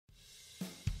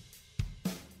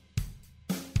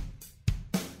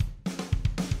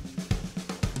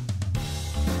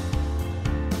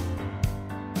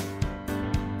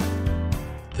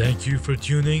Thank you for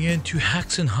tuning in to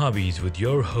Hacks and Hobbies with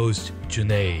your host,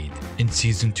 Junaid. In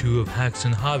Season 2 of Hacks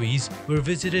and Hobbies, we're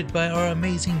visited by our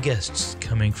amazing guests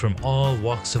coming from all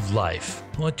walks of life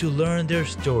who want to learn their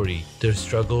story, their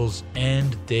struggles,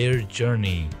 and their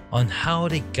journey on how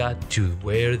they got to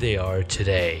where they are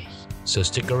today. So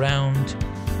stick around.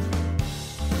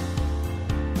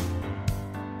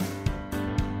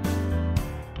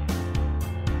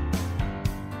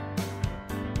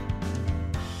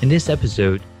 In this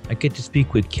episode, I get to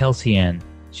speak with Kelsey Anne.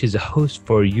 She's a host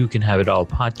for You Can Have It All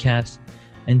podcast,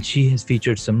 and she has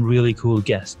featured some really cool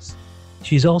guests.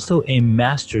 She's also a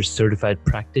master's certified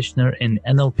practitioner in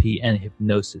NLP and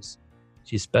hypnosis.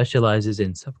 She specializes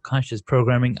in subconscious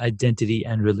programming, identity,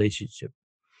 and relationship.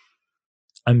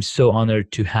 I'm so honored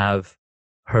to have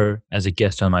her as a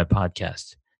guest on my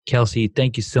podcast. Kelsey,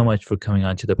 thank you so much for coming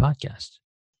on to the podcast.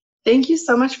 Thank you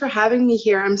so much for having me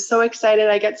here. I'm so excited.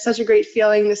 I get such a great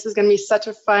feeling. This is going to be such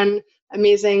a fun,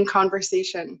 amazing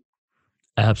conversation.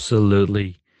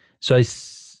 Absolutely. So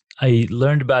I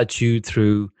learned about you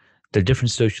through the different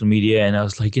social media, and I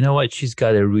was like, you know what? She's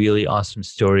got a really awesome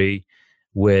story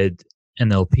with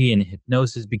NLP and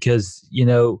hypnosis because,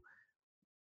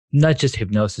 not just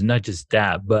hypnosis, not just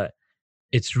that, but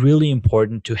it's really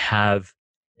important to have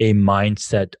a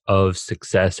mindset of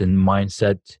success and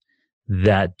mindset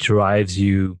that drives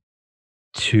you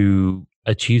to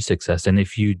achieve success. And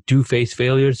if you do face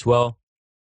failures, well,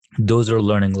 those are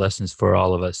learning lessons for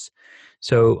all of us.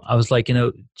 So I was like,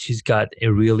 she's got a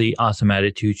really awesome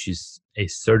attitude. She's a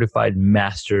certified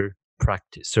master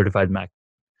certified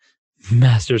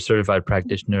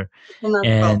practitioner.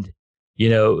 And,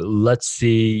 let's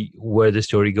see where the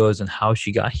story goes and how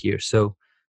she got here. So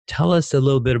tell us a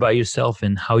little bit about yourself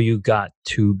and how you got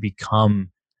to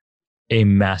become a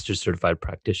master certified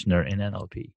practitioner in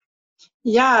NLP.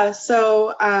 Yeah,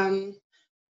 so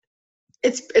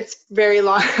it's very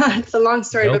long. It's a long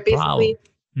story, No but basically,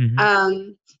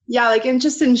 and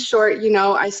just in short,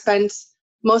 I spent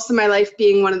most of my life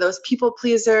being one of those people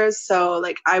pleasers. So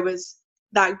I was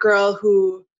that girl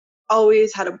who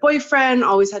always had a boyfriend,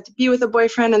 always had to be with a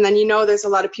boyfriend, and then there's a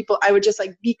lot of people I would just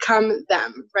become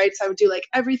them, right? So I would do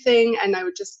everything, and I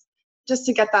would just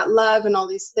to get that love and all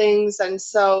these things, and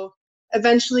so.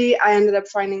 Eventually, I ended up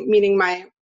meeting my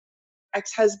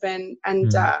ex-husband,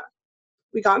 and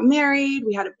we got married.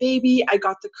 We had a baby. I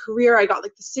got the career. I got the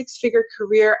 6-figure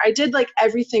career. I did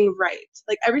everything right,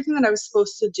 everything that I was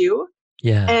supposed to do.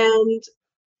 Yeah. And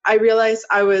I realized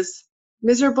I was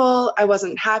miserable. I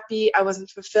wasn't happy. I wasn't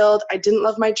fulfilled. I didn't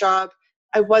love my job.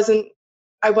 I wasn't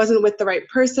with the right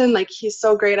person. He's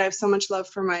so great. I have so much love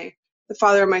for the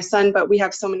father of my son, but we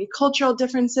have so many cultural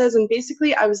differences. And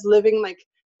basically, I was living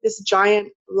this giant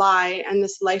lie and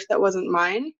this life that wasn't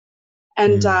mine.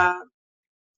 And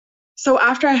so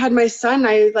after I had my son,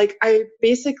 I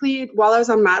basically, while I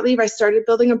was on mat leave, I started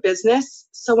building a business.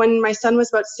 So when my son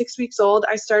was about 6 weeks old,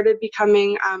 I started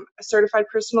becoming a certified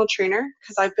personal trainer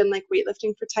because I've been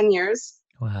weightlifting for 10 years.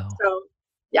 Wow. So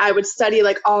yeah, I would study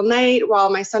all night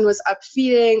while my son was up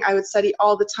feeding. I would study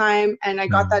all the time, and I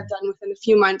got that done within a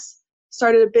few months.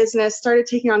 Started a business, started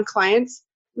taking on clients,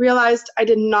 realized I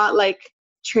did not like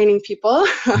training people.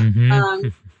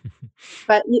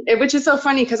 But which is so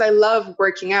funny because I love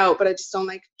working out, but I just don't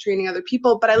like training other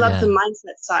people. But I love the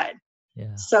mindset side.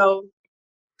 Yeah. So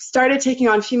started taking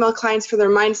on female clients for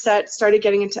their mindset, started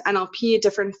getting into NLP,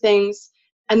 different things,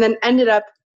 and then ended up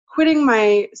quitting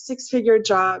my 6-figure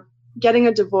job, getting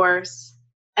a divorce,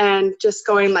 and just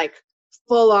going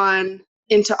full on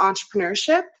into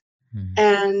entrepreneurship.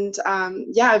 And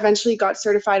eventually got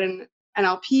certified in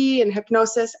NLP and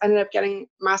hypnosis, ended up getting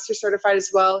master certified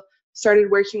as well, started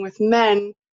working with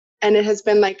men, and it has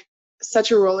been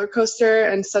such a roller coaster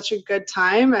and such a good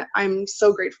time. I'm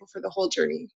so grateful for the whole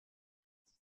journey.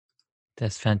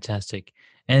 That's fantastic.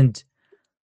 And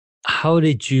how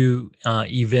did you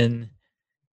even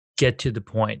get to the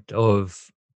point of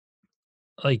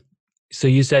so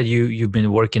you said you've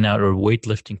been working out or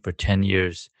weightlifting for 10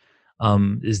 years.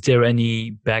 Is there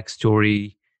any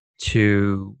backstory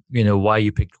to why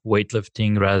you picked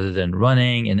weightlifting rather than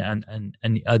running and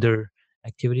any other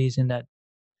activities in that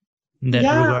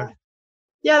regard?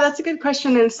 Yeah, that's a good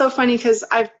question, and it's so funny because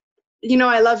I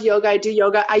love yoga. I do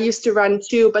yoga. I used to run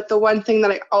too, but the one thing that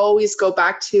I always go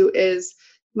back to is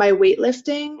my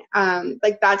weightlifting.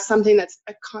 That's something that's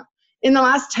in the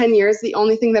last 10 years. The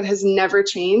only thing that has never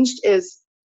changed is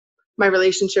my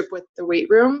relationship with the weight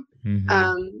room,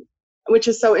 which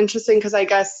is so interesting because I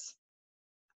guess.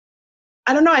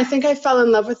 I don't know. I think I fell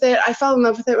in love with it. I fell in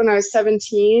love with it when I was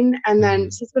 17, and then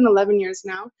it's been 11 years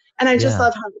now. And I just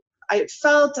love how I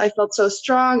felt so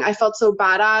strong. I felt so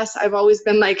badass. I've always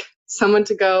been like someone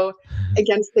to go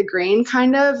against the grain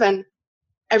kind of. And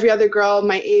every other girl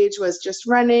my age was just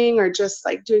running or just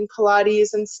like doing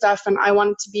Pilates and stuff. And I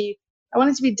wanted to be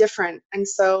different. And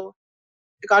so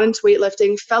I got into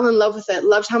weightlifting, fell in love with it,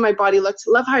 loved how my body looked,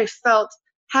 loved how I felt,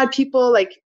 had people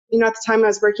like, you know, at the time I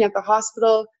was working at the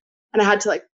hospital and I had to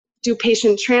like do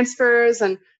patient transfers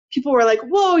and people were like,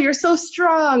 whoa, you're so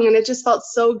strong. And it just felt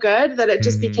so good that it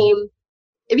just became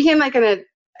like an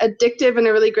addictive in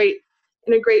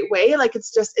a great way. Like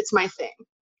it's my thing.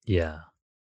 Yeah.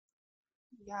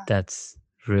 That's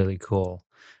really cool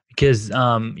because,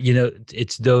 you know,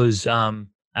 it's those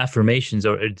affirmations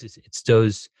or it's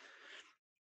those,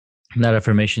 not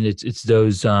affirmation, it's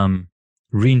those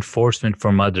reinforcement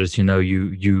from others. You know,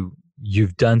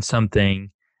 you've done something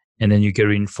and then you get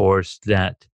reinforced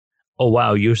that, oh,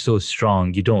 wow, you're so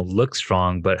strong. You don't look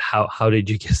strong, but how did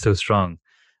you get so strong?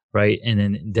 Right. And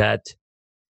then that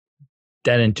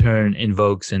in turn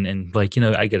invokes and like, you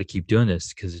know, I got to keep doing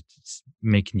this because it's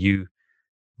making you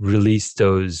release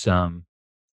those like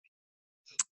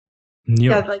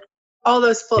all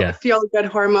those feel good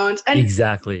hormones. And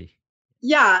exactly.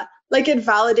 Yeah, like it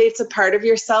validates a part of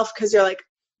yourself because you're like,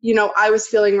 you know, I was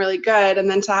feeling really good. And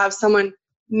then to have someone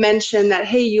mention that,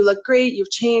 hey, you look great, you've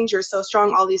changed, you're so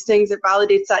strong, all these things, it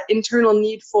validates that internal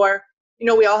need for, you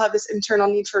know, we all have this internal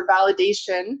need for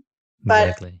validation.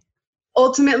 But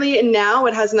ultimately, and now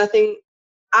it has nothing,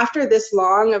 after this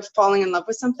long of falling in love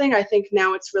with something, I think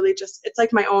now it's really just, it's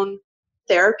like my own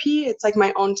therapy. It's like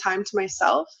my own time to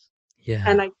myself. Yeah.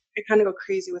 And I kind of go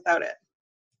crazy without it.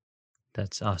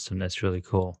 That's awesome. That's really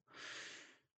cool.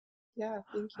 Yeah,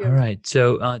 thank you. All right.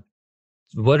 So,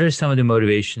 what are some of the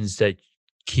motivations that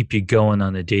keep you going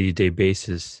on a day-to-day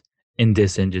basis in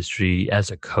this industry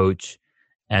as a coach,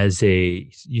 as a,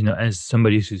 you know, as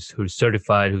somebody who's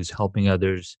certified, who's helping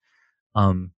others?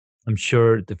 I'm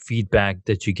sure the feedback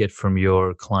that you get from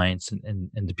your clients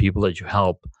and the people that you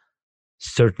help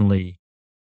certainly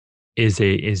is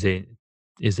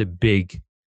a big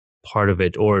part of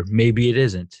it, or maybe it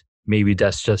isn't. Maybe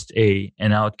that's just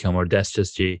an outcome, or that's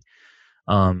just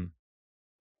um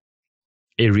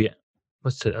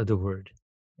what's the other word?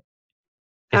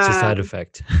 It's a side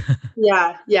effect.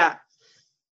 Yeah.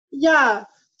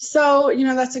 So, you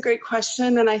know, that's a great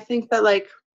question. And I think that like,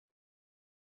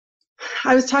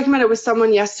 I was talking about it with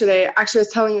someone yesterday. Actually, I was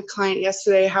telling a client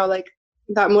yesterday how like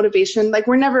that motivation, like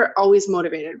we're never always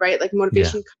motivated, right? Like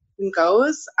motivation comes and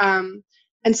goes.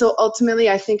 And so ultimately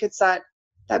I think it's that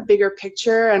bigger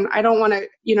picture. And I don't want to,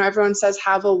 you know, everyone says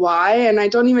have a why. And I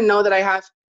don't even know that I have,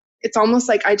 it's almost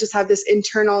like I just have this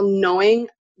internal knowing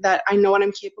that I know what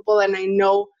I'm capable and I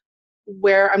know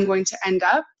where I'm going to end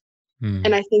up.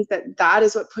 And I think that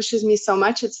is what pushes me so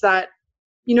much. It's that,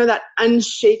 you know, that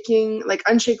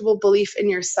unshakable belief in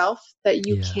yourself that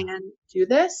you can do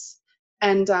this.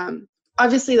 And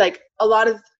obviously, like a lot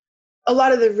of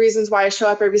the reasons why I show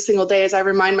up every single day is I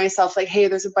remind myself like, hey,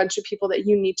 there's a bunch of people that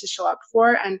you need to show up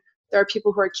for. And there are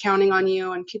people who are counting on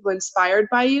you and people inspired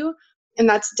by you. And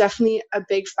that's definitely a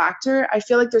big factor. I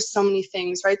feel like there's so many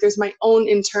things, right? There's my own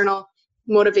internal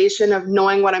motivation of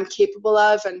knowing what I'm capable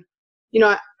of. And, you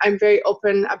know, I'm very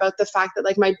open about the fact that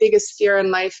like my biggest fear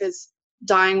in life is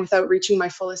dying without reaching my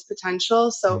fullest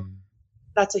potential. So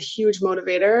that's a huge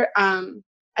motivator. And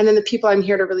then the people I'm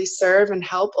here to really serve and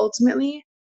help ultimately.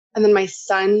 And then my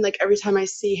son, like every time I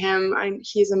see him,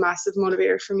 he's a massive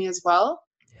motivator for me as well.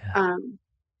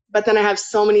 But then I have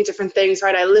so many different things,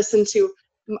 right?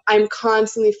 I'm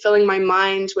constantly filling my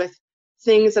mind with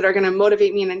things that are going to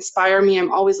motivate me and inspire me.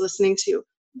 I'm always listening to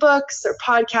books or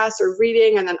podcasts or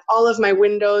reading. And then all of my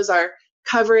windows are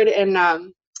covered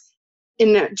in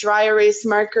dry erase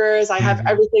markers. I have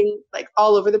everything like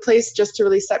all over the place just to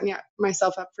really set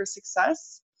myself up for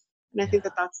success. And I think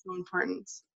that that's so important.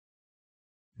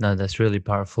 No, that's really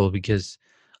powerful because,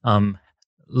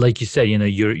 like you said, you know,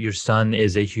 your son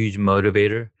is a huge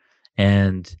motivator,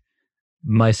 and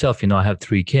myself, you know, I have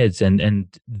 3 kids,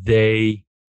 and they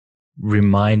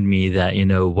remind me that, you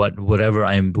know, whatever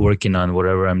I'm working on,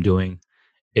 whatever I'm doing,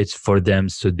 it's for them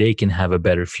so they can have a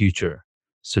better future,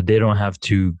 so they don't have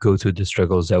to go through the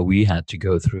struggles that we had to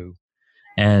go through.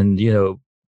 And you know,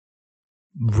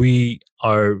 we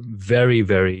are very,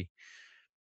 very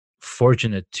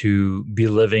fortunate to be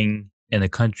living in a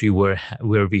country where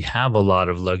we have a lot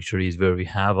of luxuries, where we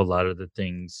have a lot of the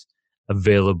things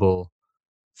available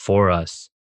for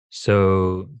us.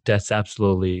 So that's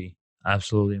absolutely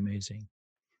amazing.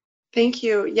 Thank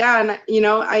you. Yeah, and you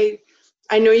know, I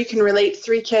know you can relate.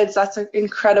 3 kids, that's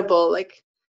incredible. Like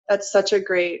That's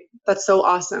so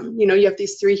awesome. You know, you have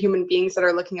these 3 human beings that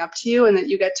are looking up to you, and that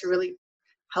you get to really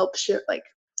help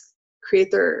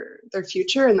create their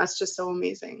future. And that's just so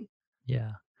amazing.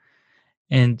 Yeah.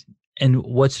 And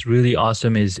what's really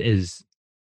awesome is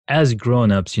as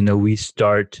grown-ups, you know, we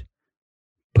start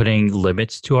putting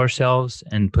limits to ourselves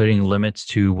and putting limits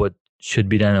to what should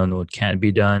be done and what can't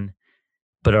be done.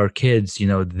 But our kids, you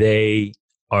know, they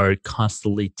are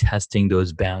constantly testing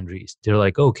those boundaries. They're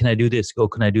like, oh, can I do this? Oh,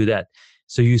 can I do that?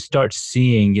 So you start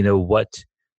seeing, you know, what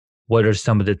are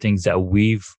some of the things that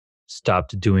we've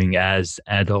stopped doing as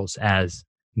adults, as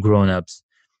grown-ups.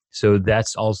 So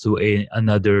that's also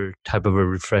another type of a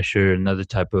refresher, another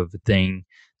type of thing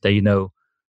that, you know,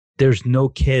 there's no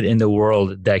kid in the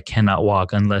world that cannot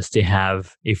walk unless they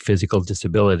have a physical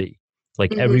disability.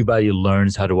 Like Mm-hmm. everybody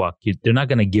learns how to walk. They're not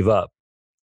going to give up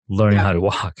learning how to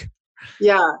walk.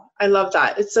 Yeah, I love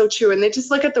that. It's so true. And they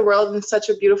just look at the world in such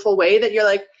a beautiful way that you're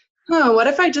like, what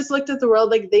if I just looked at the world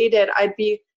like they did? I'd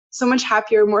be so much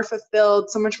happier, more fulfilled,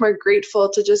 so much more grateful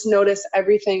to just notice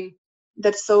everything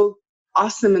that's so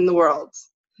awesome in the world.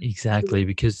 Exactly,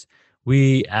 because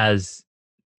we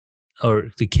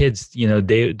or the kids, you know,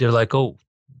 they're like, oh,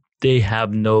 they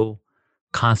have no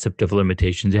concept of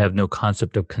limitations. They have no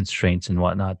concept of constraints and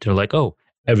whatnot. They're like, oh,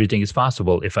 everything is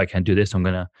possible. If I can't do this, I'm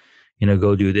gonna, you know,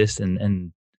 go do this.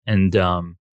 And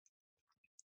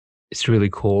it's really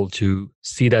cool to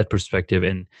see that perspective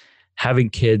and having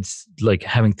kids, like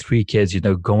having 3 kids, you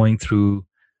know, going through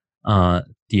uh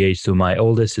the age. So my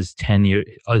oldest is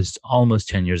is almost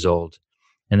 10 years old.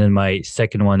 And then my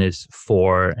second one is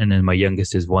 4, and then my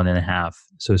youngest is 1.5.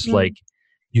 So it's like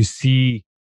you see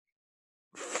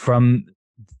from,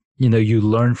 you know, you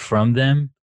learn from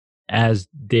them as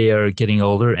they are getting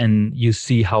older, and you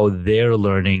see how they're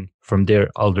learning from their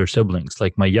older siblings.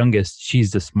 Like my youngest,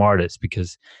 she's the smartest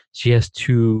because she has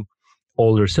 2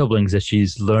 older siblings that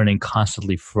she's learning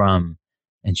constantly from.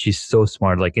 And she's so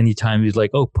smart. Like anytime he's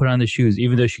like, oh, put on the shoes,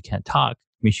 even though she can't talk.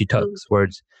 I mean, she talks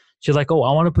words. She's like, oh,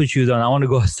 I want to put shoes on. I want to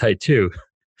go outside too.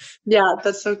 Yeah,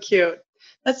 that's so cute.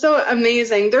 That's so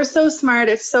amazing. They're so smart.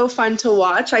 It's so fun to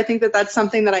watch. I think that that's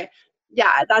something that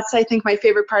that's, I think, my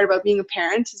favorite part about being a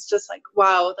parent is just like,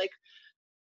 wow, like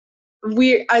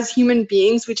we as human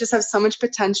beings, we just have so much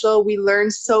potential. We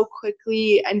learn so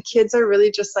quickly, and kids are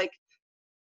really just like,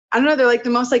 I don't know, they're like the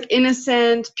most like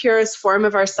innocent, purest form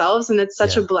of ourselves. And it's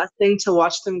such a blessing to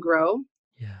watch them grow.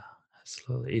 Yeah,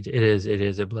 absolutely. It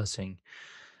is a blessing.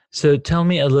 So tell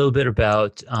me a little bit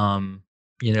about,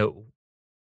 you know,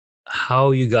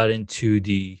 how you got into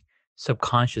the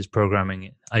subconscious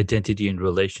programming, identity and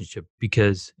relationship,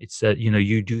 because it's that, you know,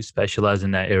 you do specialize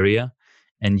in that area,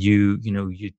 and you know,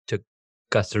 you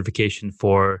got certification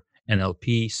for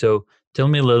NLP. So tell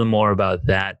me a little more about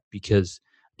that, because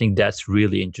I think that's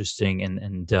really interesting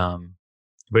and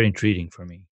very intriguing for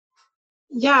me.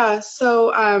 Yeah,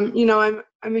 so you know,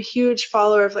 I'm a huge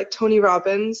follower of like Tony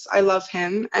Robbins. I love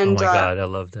him. Oh And my God, I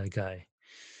love that guy.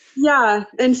 yeah,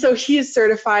 and so he's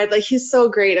certified, like he's so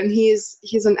great, and he's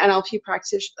an NLP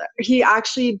practitioner. He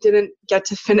actually didn't get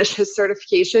to finish his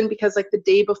certification because like the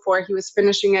day before he was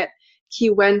finishing it, he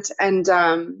went and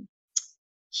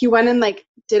like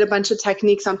did a bunch of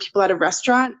techniques on people at a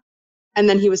restaurant, and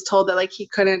then he was told that like he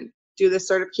couldn't do the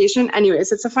certification.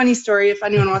 Anyways, it's a funny story if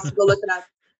anyone wants to go look it up.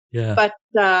 Yeah. But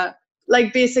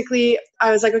like basically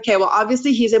I was like, okay, well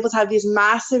obviously he's able to have these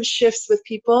massive shifts with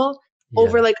people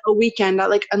over like a weekend that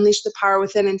like unleash the power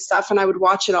within and stuff. And I would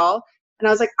watch it all. And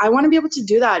I was like, I want to be able to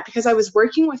do that, because I was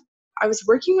working with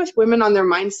women on their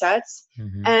mindsets,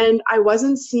 and I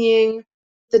wasn't seeing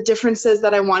the differences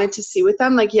that I wanted to see with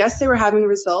them. Like, yes, they were having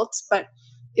results, but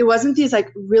it wasn't these like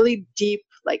really deep,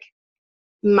 like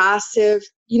massive,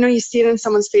 you know, you see it in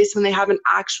someone's face when they have an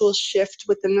actual shift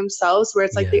within themselves where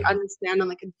it's like they understand on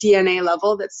like a DNA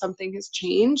level that something has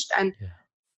changed. And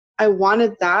I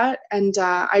wanted that. And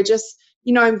I just,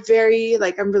 you know, I'm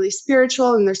really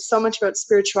spiritual, and there's so much about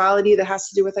spirituality that has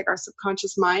to do with like our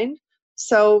subconscious mind.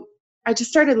 So I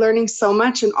just started learning so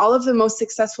much, and all of the most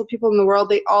successful people in the world,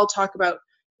 they all talk about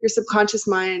your subconscious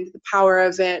mind, the power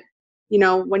of it. You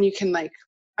know, when you can like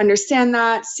understand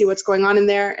that, see what's going on in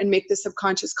there, and make the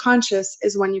subconscious conscious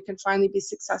is when you can finally be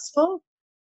successful.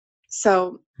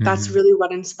 So that's really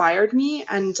what inspired me.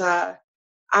 And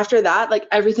after that, like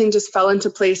everything just fell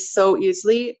into place so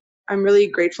easily. I'm really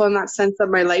grateful in that sense of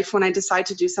my life. When I decide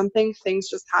to do something, things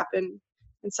just happen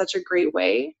in such a great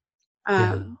way.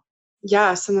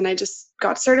 So then I just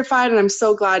got certified, and I'm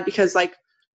so glad, because like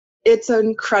it's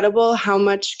incredible how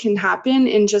much can happen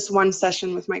in just one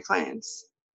session with my clients.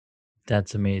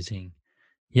 That's amazing.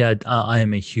 Yeah, I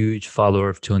am a huge follower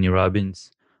of Tony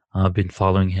Robbins. I've been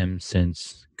following him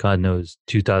since, God knows,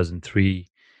 2003.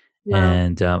 Wow.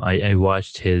 And I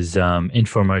watched his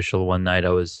infomercial one night. I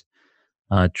was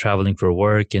traveling for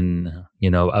work and,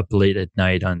 up late at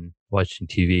night on watching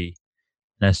TV.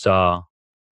 And I saw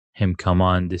him come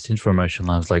on this infomercial.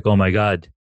 And I was like, oh my God,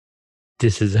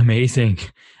 this is amazing.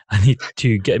 I need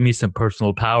to get me some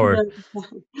personal power.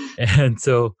 And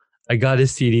so I got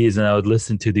his CDs and I would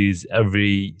listen to these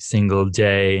every single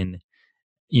day. And,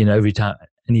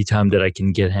 anytime that I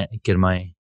can get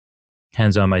my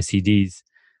hands on my CDs,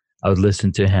 I would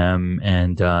listen to him.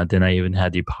 And then I even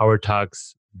had the power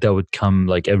talks that would come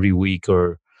like every week,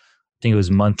 or I think it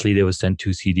was monthly. They would send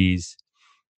 2 CDs.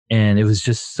 And it was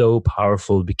just so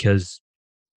powerful because,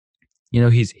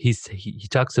 he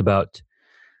talks about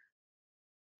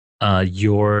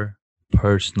your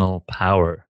personal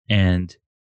power and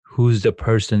who's the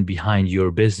person behind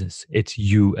your business. It's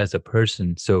you as a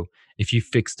person. So if you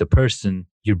fix the person,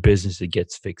 your business, it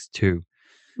gets fixed too.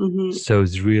 Mm-hmm. So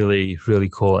it's really, really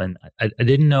cool. And I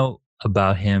didn't know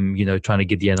about him, trying to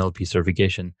get the NLP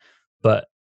certification, but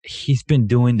he's been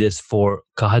doing this for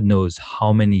God knows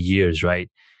how many years, right?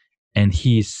 And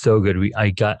he's so good.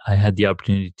 I had the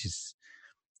opportunity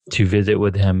to visit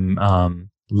with him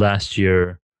last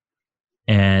year,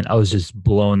 and I was just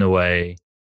blown away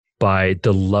by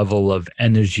the level of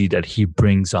energy that he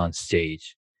brings on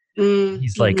stage.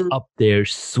 He's like Mm-hmm. up there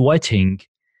sweating,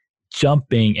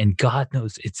 jumping, and God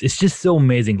knows it's just so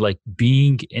amazing. Like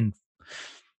being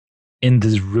in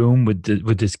this room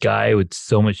with this guy with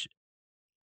so much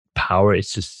power.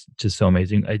 It's just so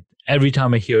amazing. Every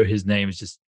time I hear his name, it's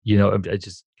just I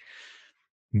just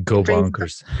go It brings,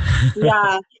 bonkers.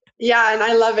 yeah, yeah, and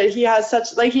I love it. He has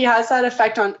that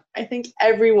effect on, I think,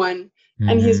 everyone,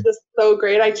 and he's Mm-hmm. just so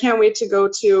great. I can't wait to go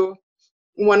to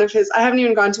I haven't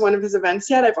even gone to one of his events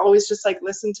yet. I've always just like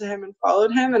listened to him and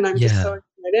followed him, and I'm just so Yeah,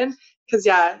 excited because,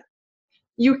 yeah,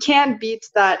 you can't beat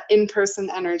that in-person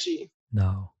energy.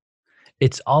 no,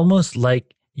 it's almost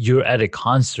like you're at a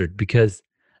concert, because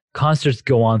concerts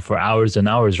go on for hours and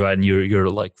hours, right? And you're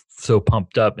like so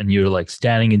pumped up and you're like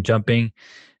standing and jumping.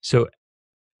 So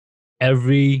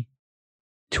every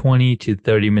 20 to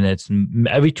 30 minutes,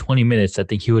 every 20 minutes, I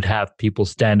think he would have people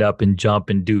stand up and jump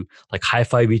and do like high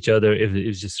five each other. It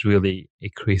was just really a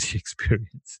crazy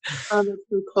experience. Oh, that's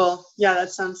so cool. Yeah,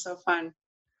 that sounds so fun.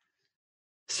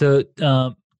 So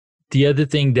the other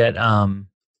thing that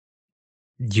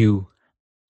you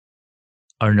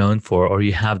are known for, or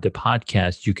you have the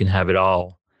podcast, You Can Have It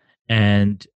All.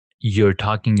 And you're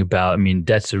talking about, I mean,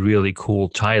 that's a really cool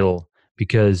title,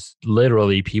 because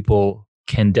literally people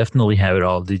can definitely have it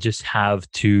all. They just have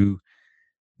to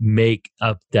make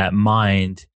up that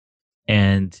mind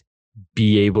and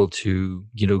be able to,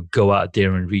 go out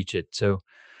there and reach it. So,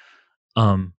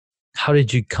 um, how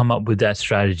did you come up with that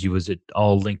strategy? Was it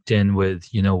all linked in with,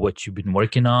 what you've been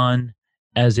working on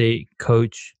as a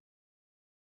coach?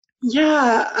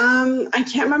 Yeah, I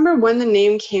can't remember when the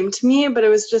name came to me, but it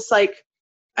was just like,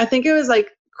 I think it was like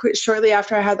shortly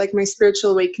after I had like my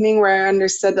spiritual awakening, where I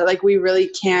understood that like we really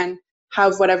can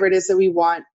have whatever it is that we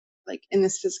want, like in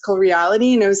this physical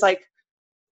reality. And it was like,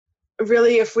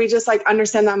 really, if we just like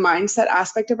understand that mindset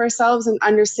aspect of ourselves and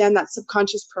understand that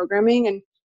subconscious programming, and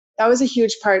that was a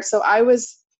huge part. So I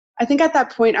think at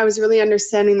that point I was really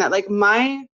understanding that like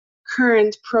my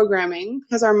current programming,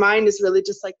 because our mind is really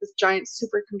just like this giant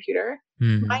supercomputer, my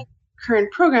Mm-hmm.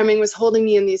 current programming was holding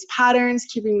me in these patterns,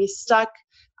 keeping me stuck.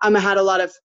 I had a lot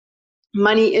of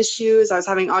money issues. I was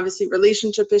having obviously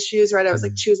relationship issues, right? I was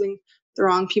like choosing the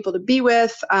wrong people to be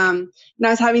with. And I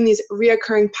was having these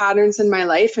reoccurring patterns in my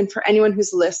life. And for anyone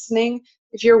who's listening,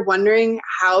 if you're wondering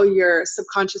how your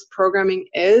subconscious programming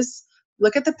is,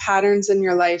 look at the patterns in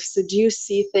your life. So do you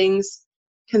see things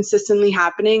consistently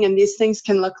happening? And these things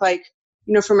can look like,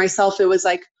 for myself, it was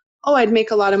like, oh, I'd make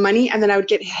a lot of money and then I would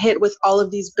get hit with all of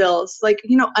these bills, like,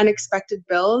 unexpected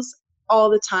bills all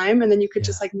the time. And then you could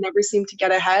just like never seem to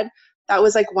get ahead. That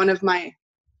was like one of my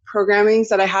programmings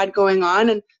that I had going on.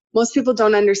 And most people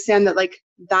don't understand that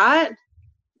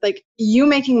like you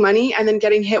making money and then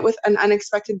getting hit with an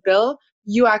unexpected bill,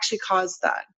 you actually caused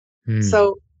that. Mm.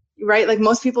 So, right, like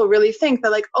most people really think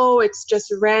that like, oh, it's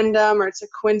just random or it's a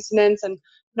coincidence, and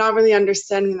not really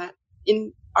understanding that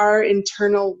in our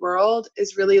internal world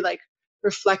is really like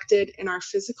reflected in our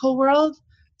physical world.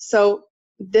 So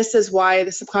this is why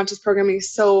the subconscious programming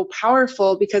is so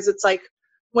powerful, because it's like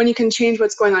when you can change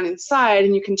what's going on inside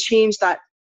and you can change that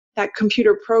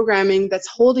computer programming that's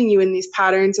holding you in these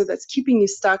patterns, or that's keeping you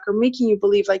stuck or making you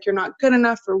believe like you're not good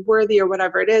enough or worthy or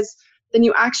whatever it is, then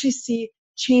you actually see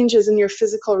changes in your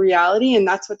physical reality. And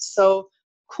that's what's so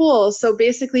cool. So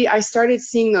basically I started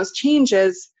seeing those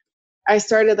changes I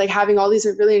started like having all these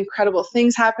really incredible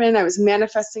things happen. I was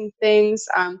manifesting things.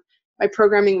 My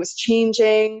programming was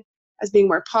changing. I was being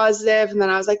more positive. And then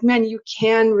I was like, man, you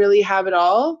can really have it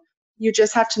all. You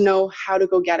just have to know how to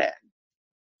go get it.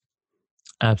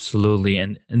 Absolutely.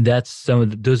 And that's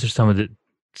those are some of the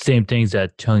same things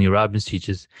that Tony Robbins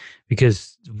teaches,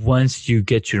 because once you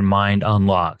get your mind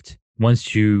unlocked,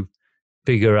 once you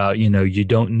figure out, you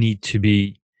don't need to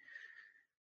be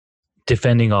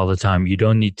defending all the time. You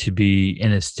don't need to be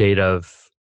in a state of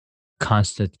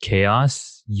constant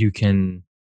chaos. You can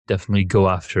definitely go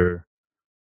after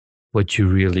what you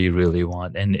really, really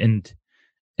want. And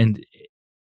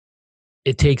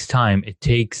it takes time. It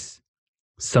takes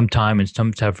some time and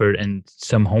some effort and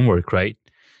some homework, right?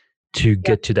 To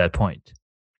get to that point.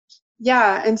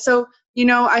 Yeah. And so,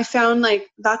 I found like,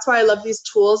 that's why I love these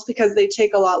tools, because they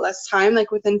take a lot less time. Like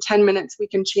within 10 minutes, we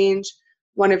can change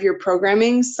one of your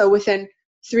programming. So within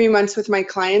 3 months with my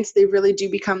clients, they really do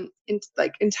become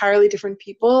like entirely different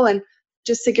people. And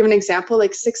just to give an example,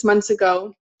 like 6 months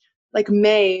ago, like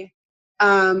May,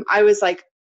 I was like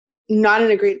not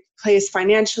in a great place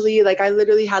financially. Like I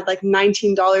literally had like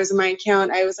 $19 in my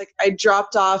account. I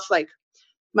dropped off like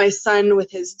my son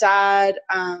with his dad.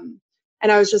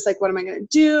 And I was just like, what am I going to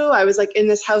do? I was like in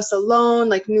this house alone,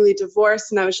 like newly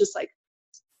divorced. And I was just like,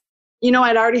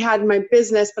 I'd already had my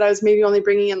business, but I was maybe only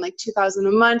bringing in like 2,000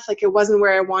 a month. Like it wasn't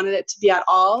where I wanted it to be at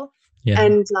all. Yeah.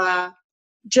 And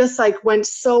just like went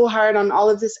so hard on all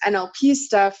of this NLP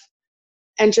stuff,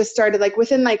 and just started like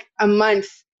within like a month,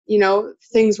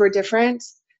 things were different.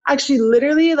 Actually,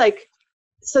 literally like,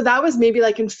 so that was maybe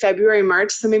like in February,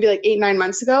 March. So maybe like 8-9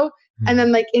 months ago. And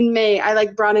then like in May, I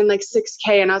like brought in like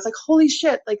 6K, and I was like, holy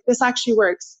shit, like this actually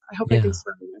works. I hope I can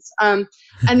swear on this.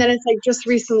 And then it's like just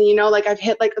recently, like I've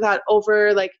hit like that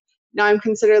over, like now I'm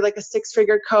considered like a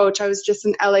 6-figure coach. I was just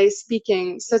in LA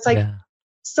speaking. So it's like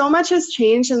so much has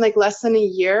changed in like less than a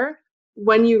year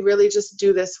when you really just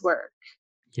do this work.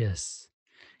 Yes.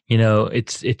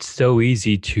 It's so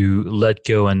easy to let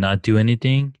go and not do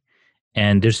anything.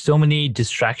 And there's so many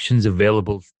distractions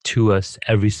available to us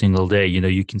every single day.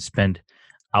 You can spend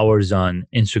hours on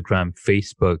Instagram,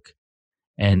 Facebook,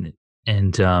 and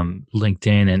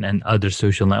LinkedIn and other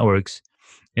social networks.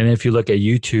 And if you look at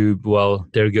YouTube, well,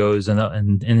 there goes an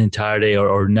entire day,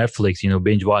 or Netflix,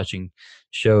 binge watching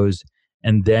shows.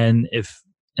 And then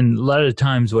and a lot of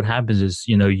times what happens is,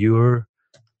 you're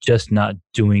just not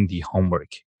doing the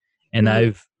homework. And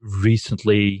I've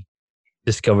recently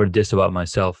discovered this about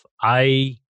myself.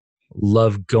 I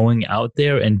love going out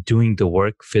there and doing the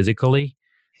work physically,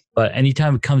 but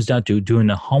anytime it comes down to doing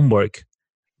the homework,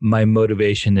 my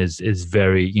motivation is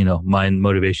very, my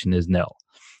motivation is nil.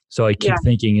 So I keep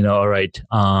thinking, all right,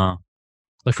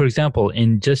 like for example,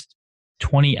 in just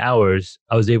 20 hours,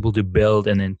 I was able to build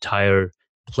an entire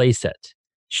playset.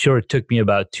 Sure, it took me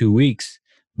about 2 weeks,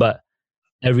 but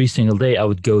every single day I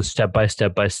would go step by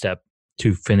step by step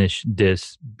to finish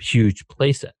this huge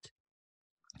playset.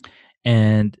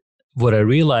 And what I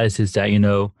realized is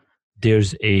that,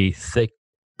 there's a thick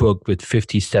book with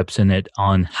 50 steps in it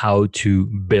on how to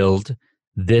build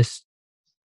this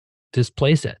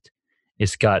playset.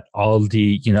 It's got all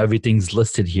the, everything's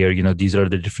listed here. These are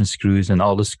the different screws, and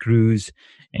all the screws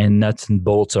and nuts and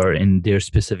bolts are in their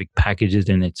specific packages,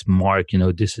 and it's marked,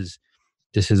 this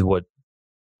is what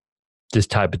this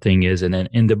type of thing is. And then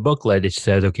in the booklet, it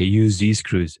says, okay, use these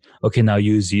screws. Okay, now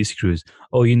use these screws.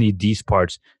 Oh, you need these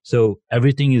parts. So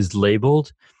everything is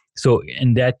labeled. So,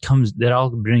 and that all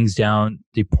brings down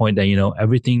the point that,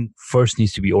 everything first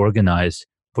needs to be organized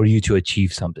for you to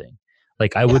achieve something.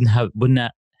 Like I wouldn't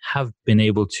have been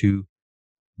able to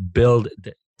build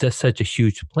such a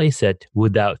huge playset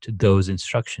without those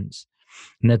instructions.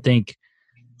 And I think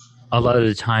a lot of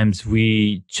the times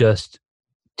we just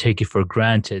take it for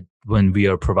granted when we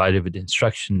are provided with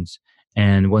instructions.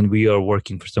 And when we are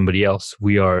working for somebody else,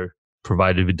 we are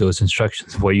provided with those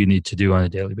instructions, what you need to do on a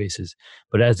daily basis.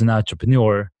 But as an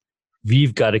entrepreneur,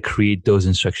 we've got to create those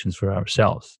instructions for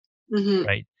ourselves,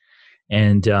 right?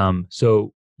 And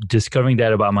so discovering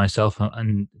that about myself,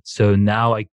 and so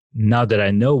now that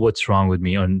I know what's wrong with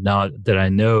me, or now that I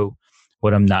know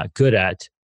what I'm not good at,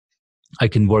 I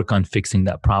can work on fixing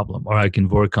that problem, or I can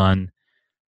work on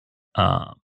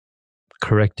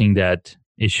correcting that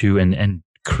issue and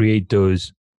create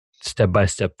those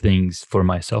step-by-step things for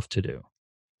myself to do.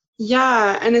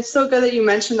 Yeah. And it's so good that you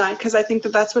mentioned that, because I think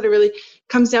that that's what it really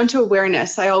comes down to,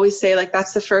 awareness. I always say like,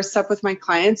 that's the first step with my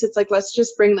clients. It's like, let's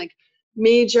just bring like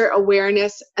major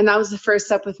awareness. And that was the first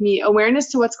step with me, awareness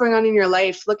to what's going on in your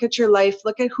life. Look at your life,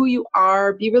 look at who you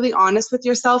are, be really honest with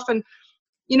yourself. And,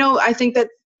 I think that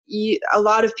a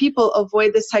lot of people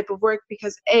avoid this type of work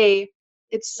because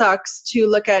it sucks to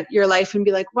look at your life and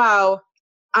be like, wow,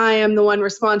 I am the one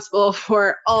responsible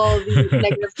for all the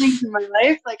negative things in my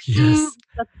life. Like, yes.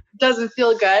 that doesn't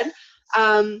feel good.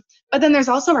 But then there's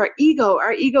also our ego.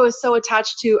 Our ego is so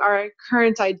attached to our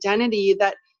current identity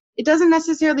that it doesn't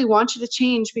necessarily want you to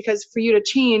change, because for you to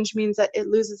change means that it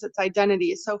loses its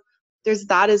identity. So there's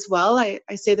that as well. I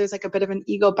say there's like a bit of an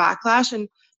ego backlash. And,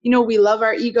 we love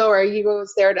our ego. Our ego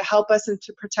is there to help us and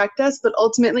to protect us. But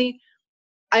ultimately,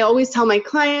 I always tell my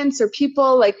clients or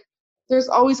people, like, there's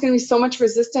always going to be so much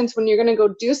resistance when you're going to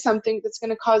go do something that's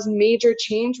going to cause major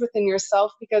change within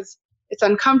yourself, because it's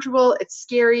uncomfortable, it's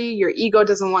scary, your ego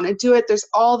doesn't want to do it. There's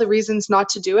all the reasons not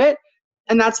to do it.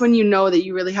 And that's when you know that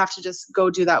you really have to just go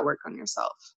do that work on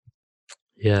yourself.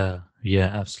 Yeah,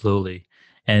 absolutely.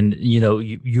 And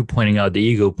you pointing out the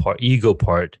ego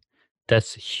part,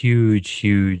 that's a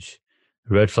huge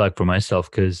red flag for myself,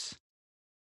 because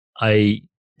I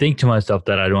think to myself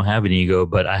that I don't have an ego,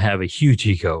 but I have a huge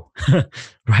ego,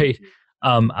 right?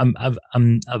 I've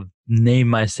named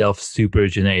myself Super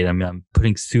Junaid. I mean, I'm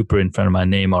putting super in front of my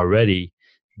name already.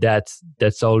 That's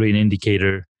already an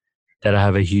indicator that I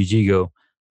have a huge ego,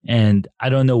 and I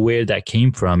don't know where that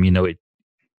came from. It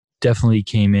definitely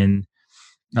came in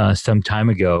some time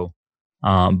ago,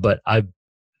 but I've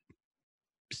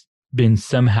been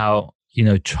somehow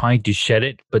trying to shed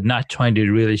it, but not trying to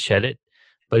really shed it.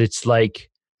 But it's like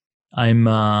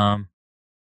I'm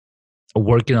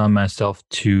working on myself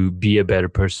to be a better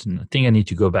person. I think I need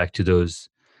to go back to those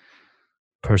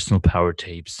personal power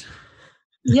tapes.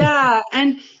 Yeah.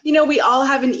 And, we all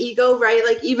have an ego, right?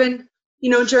 Like, even,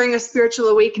 during a spiritual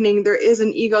awakening, there is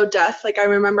an ego death. Like, I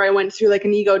remember I went through like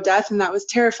an ego death, and that was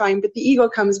terrifying, but the ego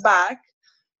comes back.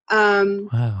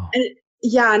 Wow.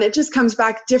 And it just comes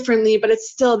back differently, but it's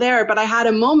still there. But I had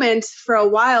a moment for a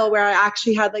while where I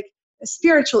actually had like a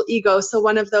spiritual ego. So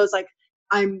one of those, like,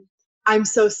 I'm I'm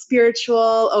so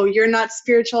spiritual. Oh, you're not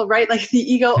spiritual, right? Like, the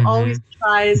ego always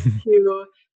tries to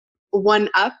one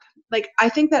up. Like, I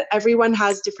think that everyone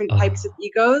has different types of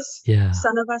egos. Yeah.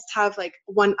 Some of us have like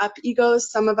one up egos.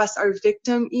 Some of us are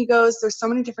victim egos. There's so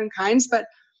many different kinds, but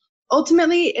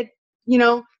ultimately you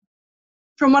know,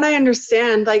 from what I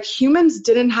understand, like, humans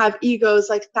didn't have egos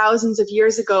like thousands of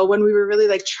years ago when we were really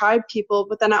like tribe people.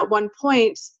 But then at one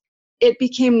point, it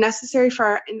became necessary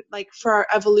for our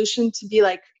evolution to be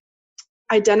like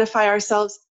identify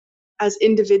ourselves as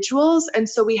individuals. And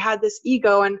so we had this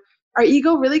ego, and our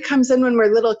ego really comes in when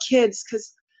we're little kids,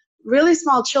 because really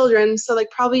small children, so like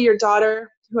probably your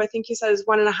daughter, who I think you said is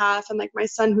 1.5, and like my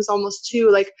son who's almost 2,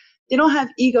 like, they don't have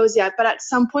egos yet, but at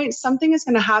some point something is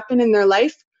going to happen in their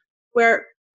life where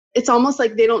it's almost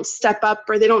like they don't step up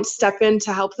or they don't step in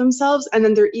to help themselves, and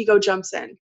then their ego jumps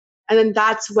in. And then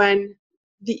that's when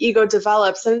the ego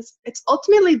develops, and it's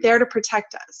ultimately there to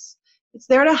protect us. It's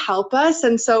there to help us.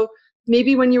 And so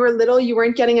maybe when you were little, you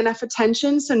weren't getting enough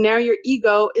attention. So now your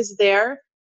ego is there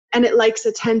and it likes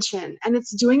attention. And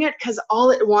it's doing it because all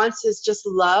it wants is just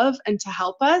love and to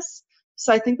help us.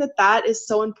 So I think that that is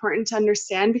so important to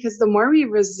understand, because the more we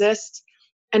resist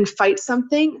and fight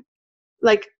something,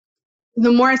 like,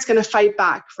 the more it's going to fight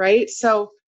back, right?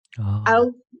 So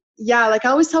like, I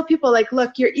always tell people, like,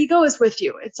 look, your ego is with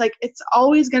you. It's like, it's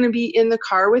always going to be in the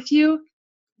car with you.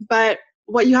 But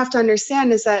what you have to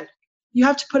understand is that you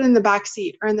have to put in the back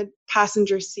seat or in the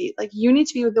passenger seat. Like, you need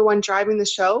to be the one driving the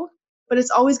show, but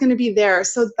it's always going to be there.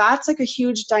 So that's like a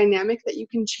huge dynamic that you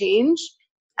can change.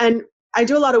 And I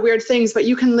do a lot of weird things, but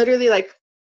you can literally, like,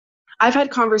 I've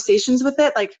had conversations with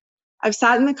it. Like, I've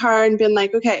sat in the car and been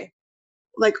like, okay,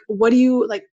 like, what do you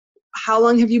like? How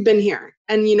long have you been here?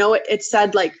 And it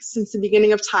said like since the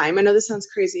beginning of time. I know this sounds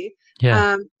crazy.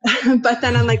 Yeah. But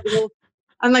then I'm like,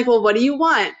 well, what do you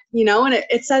want? And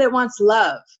it said it wants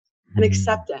love and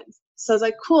acceptance. So I was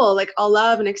like, cool, like, I'll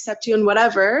love and accept you and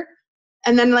whatever.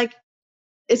 And then, like,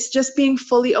 it's just being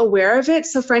fully aware of it.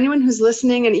 So for anyone who's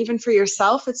listening, and even for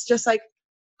yourself, it's just like,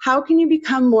 how can you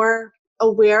become more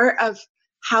aware of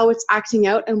how it's acting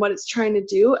out and what it's trying to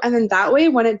do? And then that way,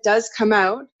 when it does come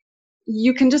out,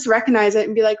 you can just recognize it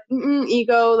and be like,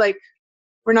 ego, like,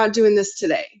 we're not doing this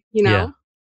today, Yeah.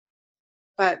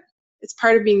 But it's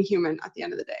part of being human at the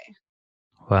end of the day.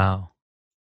 Wow.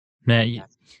 Man,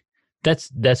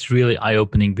 that's really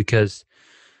eye-opening, because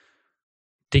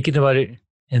thinking about it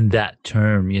in that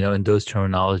term, in those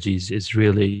terminologies, is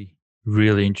really,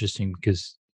 really interesting,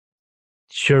 because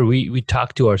sure, we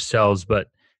talk to ourselves, but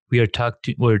we're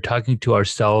talking to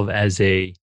ourselves as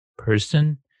a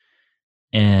person,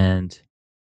 and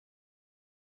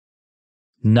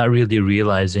not really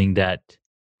realizing that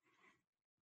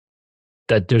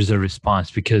there's a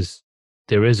response, because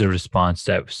there is a response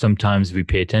that sometimes we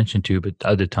pay attention to, but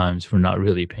other times we're not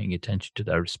really paying attention to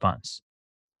that response.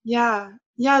 Yeah.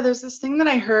 Yeah. There's this thing that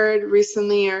I heard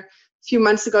recently or a few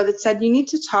months ago that said you need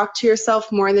to talk to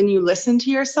yourself more than you listen to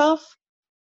yourself.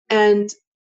 And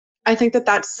I think that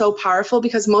that's so powerful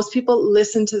because most people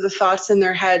listen to the thoughts in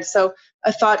their head. So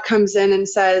a thought comes in and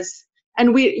says,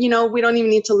 and we don't even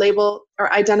need to label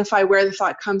or identify where the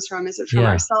thought comes from. Is it from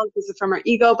ourselves? Is it from our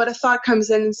ego? But a thought comes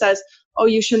in and says, oh,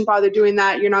 you shouldn't bother doing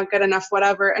that. You're not good enough,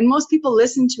 whatever. And most people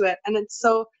listen to it. And it's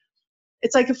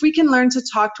like if we can learn to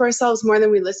talk to ourselves more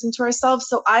than we listen to ourselves.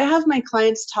 So I have my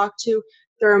clients talk to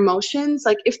their emotions.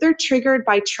 Like if they're triggered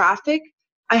by traffic,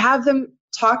 I have them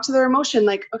talk to their emotion.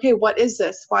 Like, okay, what is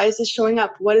this? Why is this showing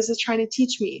up? What is this trying to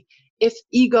teach me? If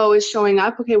ego is showing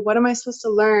up, okay, what am I supposed to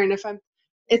learn?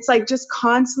 It's like just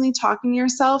constantly talking to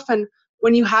yourself. And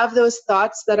when you have those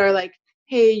thoughts that are like,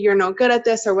 hey, you're no good at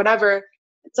this or whatever,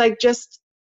 it's like just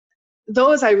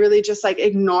those I really just like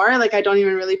ignore. Like I don't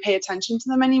even really pay attention to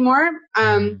them anymore.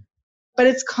 But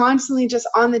it's constantly just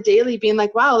on the daily being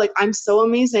like, wow, like I'm so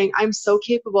amazing. I'm so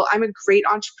capable. I'm a great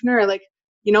entrepreneur. Like,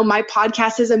 my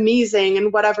podcast is amazing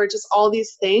and whatever, just all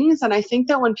these things. And I think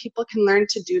that when people can learn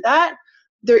to do that,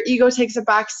 their ego takes a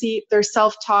backseat, their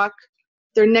self-talk,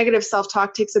 their negative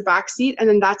self-talk takes a backseat. And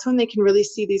then that's when they can really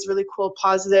see these really cool,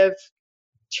 positive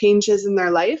changes in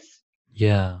their life.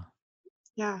 Yeah.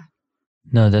 Yeah.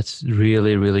 No, that's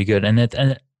really, really good. And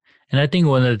I think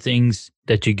one of the things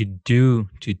that you could do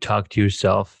to talk to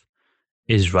yourself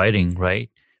is writing, right?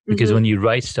 Because when you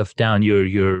write stuff down,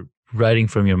 you're writing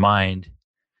from your mind.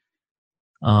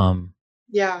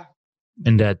 Yeah.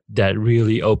 And that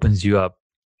really opens you up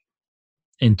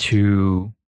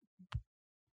into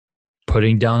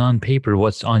putting down on paper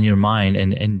what's on your mind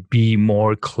and be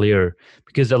more clear.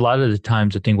 Because a lot of the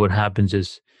times I think what happens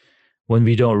is when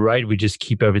we don't write, we just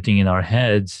keep everything in our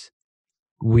heads.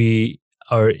 We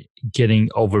are getting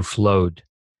overflowed.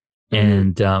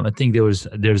 And I think there's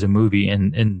a movie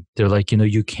and they're like,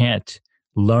 you can't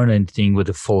learn anything with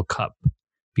a full cup,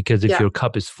 because if your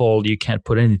cup is full, you can't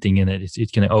put anything in it.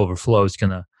 It's going to overflow. It's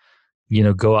going to,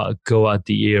 go out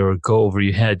the ear or go over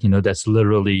your head. That's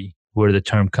literally where the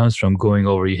term comes from, going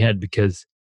over your head, because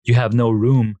you have no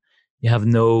room. You have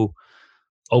no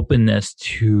openness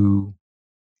to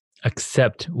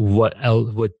accept what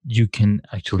you can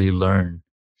actually learn.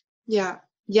 Yeah.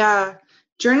 Yeah.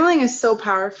 Journaling is so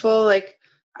powerful. Like,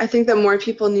 I think that more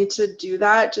people need to do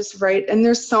that, just write. And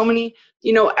there's so many,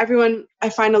 everyone, I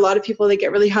find a lot of people, they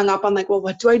get really hung up on like, well,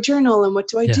 what do I journal and what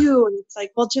do I do? And it's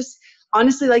like, well, just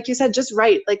honestly, like you said, just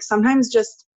write. Like sometimes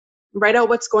just write out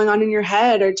what's going on in your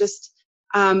head, or just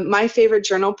my favorite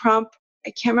journal prompt.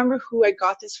 I can't remember who I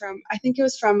got this from. I think it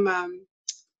was from,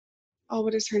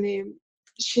 what is her name?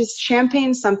 She's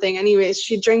Champagne something. Anyways,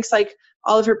 she drinks like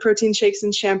all of her protein shakes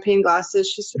in champagne glasses.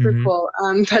 She's super cool.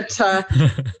 But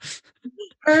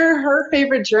her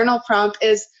favorite journal prompt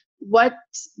is, what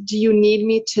do you need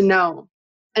me to know?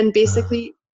 And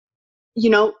basically,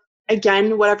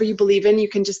 again, whatever you believe in, you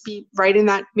can just be writing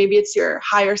that. Maybe it's your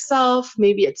higher self,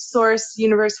 maybe it's source,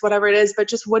 universe, whatever it is, but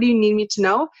just what do you need me to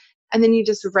know? And then you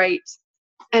just write.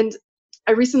 And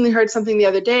I recently heard something the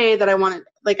other day that I'm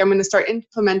going to start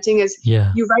implementing is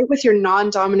you write with your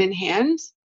non-dominant hand,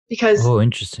 because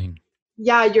interesting.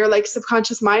 Yeah, your like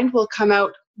subconscious mind will come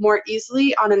out more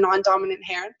easily on a non-dominant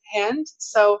hand.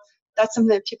 So that's something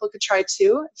that people could try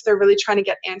too if they're really trying to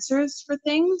get answers for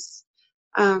things.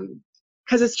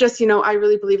 Because it's just, I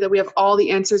really believe that we have all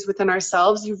the answers within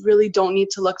ourselves. You really don't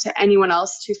need to look to anyone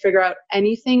else to figure out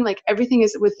anything. Like everything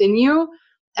is within you.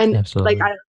 And absolutely.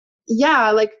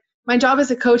 like my job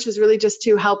as a coach is really just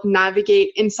to help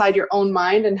navigate inside your own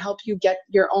mind and help you get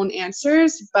your own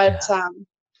answers. But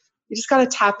you just got to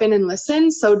tap in and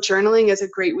listen. So journaling is a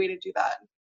great way to do that.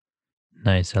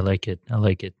 Nice. I like it.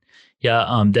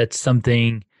 Yeah. That's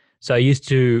something. So I used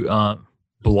to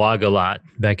blog a lot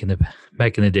back in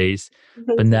the days,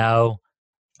 but now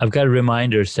I've got a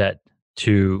reminder set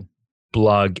to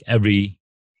blog every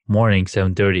morning,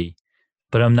 7:30,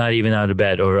 but I'm not even out of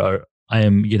bed, or I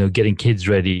am, getting kids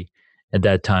ready at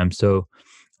that time. So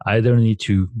I either need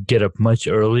to get up much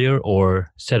earlier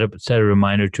or set a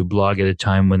reminder to blog at a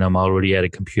time when I'm already at a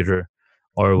computer,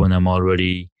 or when I'm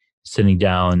already sitting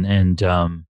down and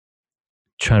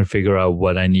trying to figure out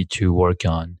what I need to work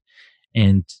on.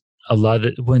 And a lot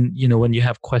of when you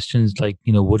have questions like,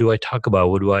 what do I talk about?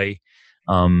 What do I,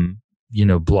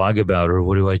 blog about, or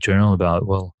what do I journal about?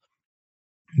 Well,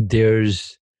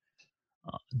 there's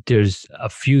a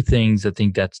few things I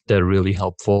think that are really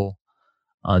helpful.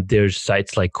 There's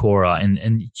sites like Quora,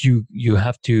 and you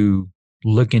have to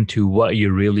look into what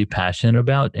you're really passionate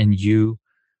about, and you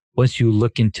once you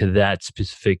look into that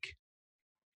specific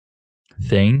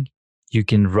thing, you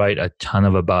can write a ton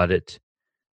about it,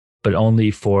 but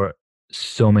only for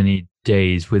so many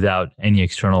days without any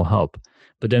external help.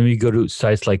 But then we go to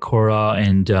sites like Quora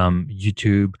and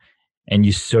YouTube, and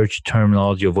you search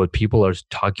terminology of what people are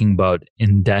talking about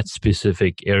in that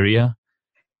specific area,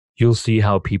 you'll see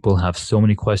how people have so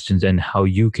many questions and how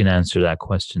you can answer that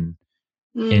question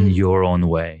in your own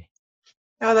way.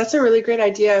 Oh, that's a really great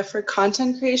idea for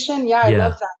content creation. Yeah, I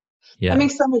love that. That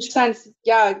makes so much sense.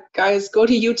 Yeah, guys, go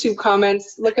to YouTube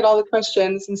comments, look at all the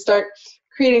questions, and start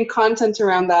creating content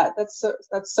around that. That's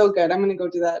so good. I'm going to go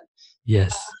do that.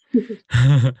 Yes.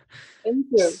 Thank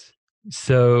you.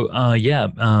 So,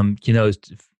 you know,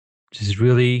 it's just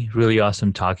really, really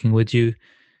awesome talking with you.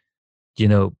 You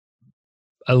know,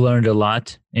 I learned a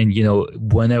lot. And, you know,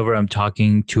 whenever I'm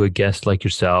talking to a guest like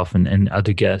yourself and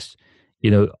other guests, you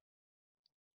know,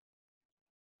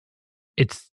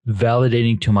 it's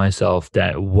validating to myself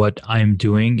that what I'm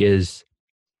doing is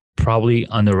probably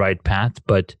on the right path,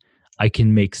 but I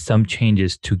can make some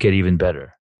changes to get even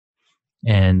better.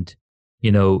 And,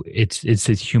 you know, it's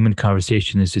this human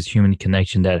conversation, it's this human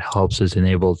connection that helps us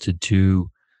enable to do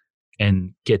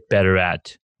and get better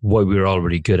at what we're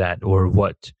already good at, or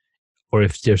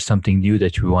if there's something new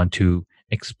that we want to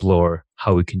explore,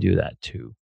 how we can do that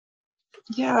too.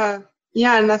 Yeah.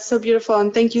 Yeah. And that's so beautiful.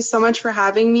 And thank you so much for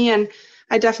having me. And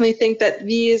I definitely think that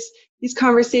these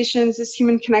conversations, this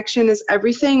human connection is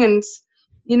everything. And,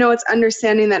 you know, it's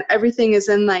understanding that everything is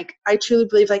in, like, I truly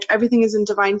believe like everything is in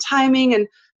divine timing, and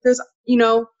there's, you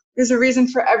know, there's a reason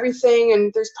for everything.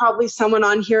 And there's probably someone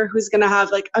on here who's going to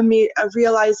have like a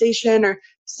realization, or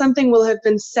something will have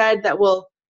been said that will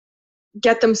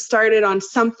get them started on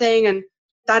something. And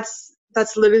that's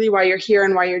literally why you're here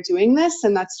and why you're doing this.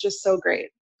 And that's just so great.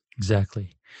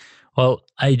 Exactly. Well,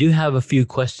 I do have a few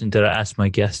questions that I ask my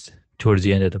guests towards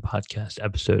the end of the podcast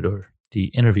episode or the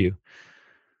interview.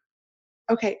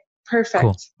 Okay, perfect.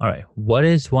 Cool. All right. What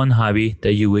is one hobby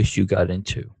that you wish you got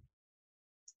into?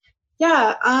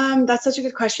 Yeah, that's such a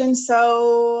good question.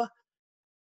 So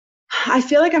I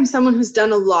feel like I'm someone who's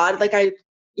done a lot. Like I've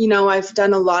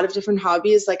done a lot of different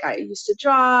hobbies. Like I used to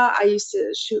draw, I used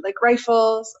to shoot like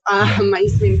rifles. I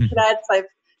used to be in cadets. I've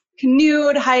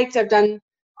canoed, hiked. I've done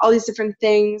all these different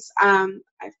things. I've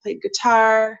played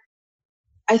guitar.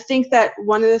 I think that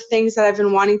one of the things that I've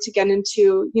been wanting to get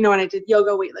into, you know, when I did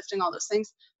yoga, weightlifting, all those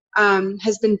things,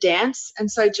 has been dance.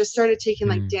 And so I just started taking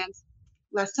like dance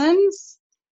lessons,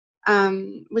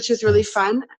 which is really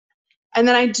fun. And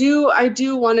then I do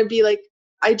want to be like,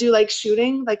 I do like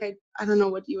shooting. Like I don't know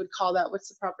what you would call that. What's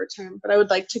the proper term? But I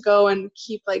would like to go and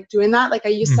keep like doing that. Like I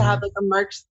used to have like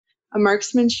a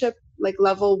marksmanship, like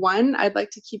level 1. I'd like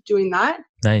to keep doing that.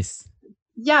 Nice.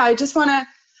 Yeah, I just want to.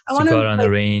 I want to go out on the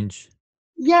range.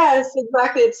 Yes,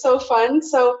 exactly. It's so fun.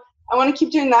 So I want to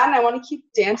keep doing that, and I want to keep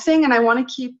dancing, and I want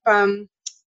to keep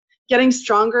getting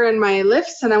stronger in my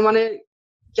lifts, and I want to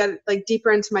get like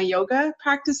deeper into my yoga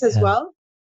practice as well,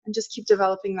 and just keep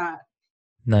developing that.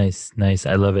 Nice.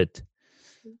 I love it.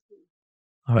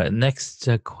 All right, next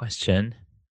question.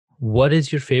 What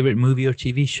is your favorite movie or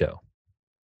TV show?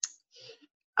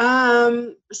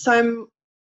 So I'm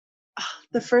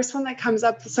the first one that comes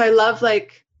up. So I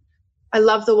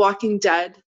love The Walking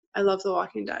Dead. I love The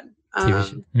Walking Dead.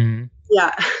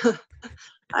 Yeah.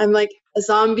 I'm like a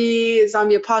zombie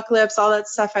apocalypse, all that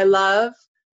stuff I love.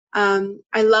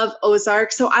 I love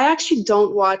Ozark. So I actually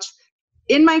don't watch.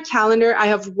 In my calendar, I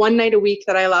have one night a week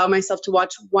that I allow myself to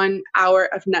watch 1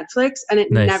 hour of Netflix, and it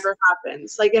never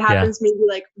happens. Like it happens maybe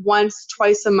like once,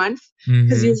 twice a month,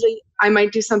 because usually I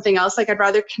might do something else. Like I'd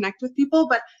rather connect with people,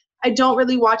 but I don't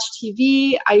really watch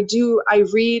TV. I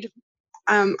read.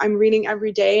 I'm reading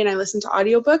every day, and I listen to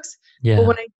audiobooks. Yeah. But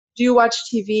when I do watch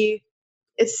TV,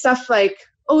 it's stuff like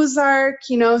Ozark,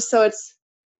 you know, so it's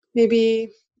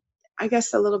maybe, I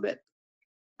guess, a little bit,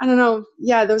 I don't know.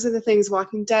 Yeah, those are the things.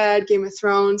 Walking Dead, Game of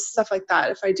Thrones, stuff like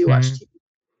that, if I do watch TV.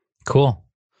 Cool.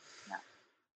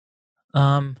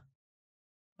 Yeah.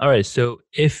 All right. So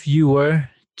if you were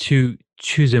to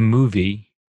choose a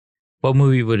movie, what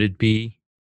movie would it be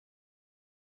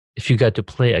if you got to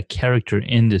play a character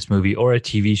in this movie or a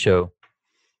TV show?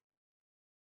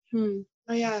 Oh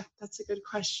yeah, that's a good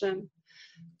question.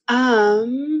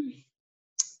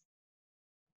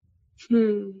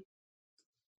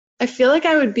 I feel like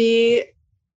I would be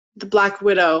the Black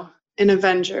Widow in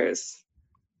Avengers.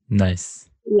 Nice.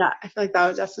 Yeah, I feel like that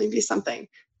would definitely be something.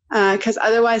 Because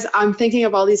otherwise, I'm thinking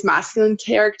of all these masculine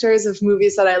characters of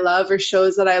movies that I love or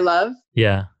shows that I love.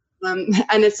 Yeah.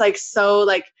 And it's like, so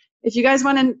like, if you guys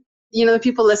want to, you know, the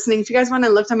people listening, if you guys want to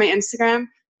look on my Instagram,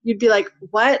 you'd be like,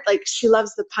 what? Like, she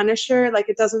loves The Punisher. Like,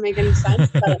 it doesn't make any sense.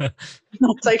 But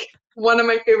it's like one of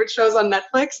my favorite shows on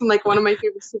Netflix and like one of my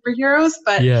favorite superheroes.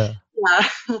 But yeah.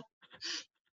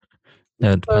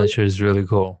 No, The So, Punisher is really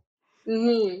cool.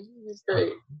 He's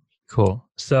great. Cool.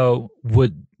 So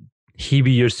would he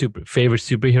be your favorite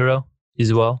superhero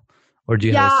as well? Or do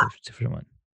you have a different one?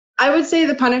 I would say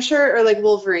The Punisher or like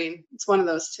Wolverine. It's one of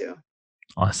those two.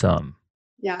 Awesome.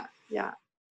 Yeah.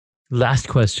 Last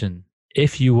question.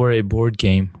 If you were a board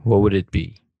game, what would it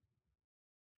be?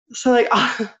 So like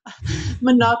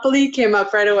Monopoly came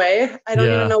up right away. I don't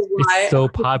even know why. It's so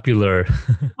popular.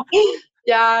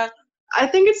 Yeah. I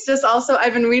think it's just also,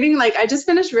 I've been reading, like, I just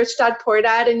finished Rich Dad Poor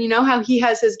Dad, and you know how he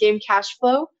has his game Cash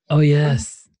Flow? Oh,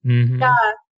 yes. Yeah.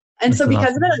 And so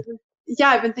because of it,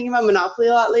 I've been thinking about Monopoly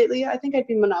a lot lately. I think I'd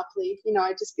be Monopoly.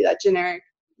 I'd just be that generic,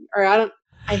 or I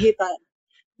hate that.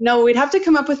 No, we'd have to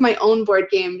come up with my own board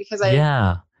game because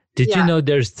Did you know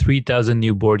there's 3,000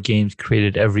 new board games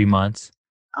created every month?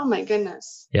 Oh my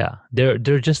goodness. Yeah. They're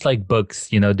just like books,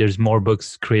 there's more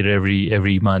books created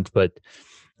every month, but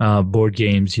board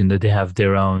games, they have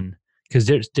their own, because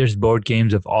there's board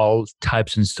games of all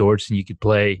types and sorts, and you could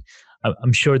play.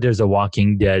 I'm sure there's a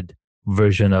Walking Dead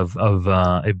version of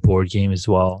a board game as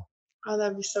well. Oh,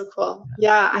 that'd be so cool.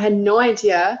 Yeah, I had no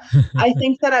idea. I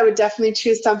think that I would definitely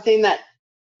choose something that,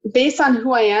 based on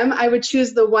who I am, I would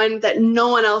choose the one that no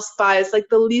one else buys, like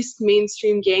the least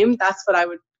mainstream game. That's what I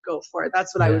would go for.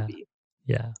 That's what I would be.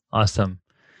 Yeah, awesome.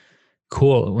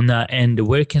 Cool. And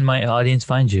where can my audience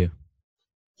find you?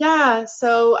 Yeah,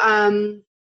 so,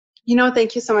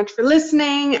 thank you so much for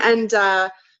listening. And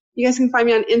you guys can find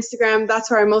me on Instagram.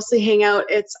 That's where I mostly hang out.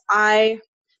 It's I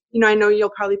know you'll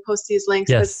probably post these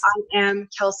links, yes. but I am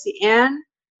Kelsey Anne.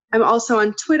 I'm also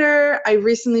on Twitter. I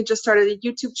recently just started a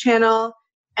YouTube channel.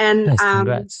 And nice,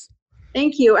 congrats.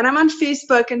 Thank you. And I'm on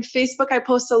Facebook. And Facebook, I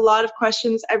post a lot of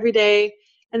questions every day.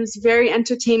 And it's very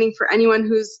entertaining for anyone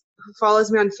who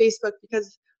follows me on Facebook,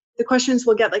 because the questions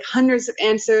will get like hundreds of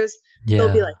answers. Yeah.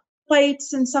 There'll be like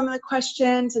fights in some of the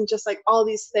questions and just like all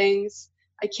these things.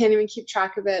 I can't even keep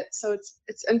track of it. So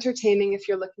it's entertaining if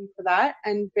you're looking for that.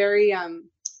 And very,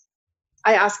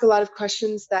 I ask a lot of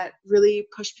questions that really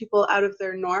push people out of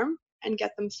their norm and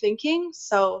get them thinking.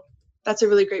 So that's a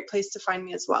really great place to find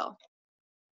me as well.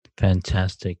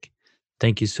 Fantastic.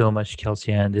 Thank you so much,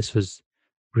 Kelsey Anne. This was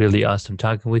really awesome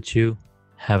talking with you.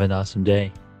 Have an awesome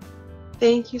day.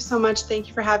 Thank you so much. Thank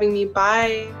you for having me.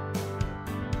 Bye.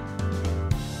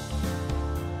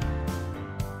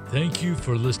 Thank you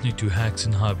for listening to Hacks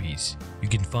and Hobbies. You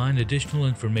can find additional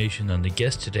information on the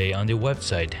guest today on their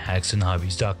website,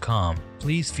 hacksandhobbies.com.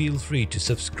 Please feel free to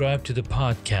subscribe to the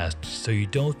podcast so you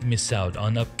don't miss out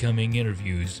on upcoming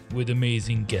interviews with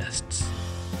amazing guests.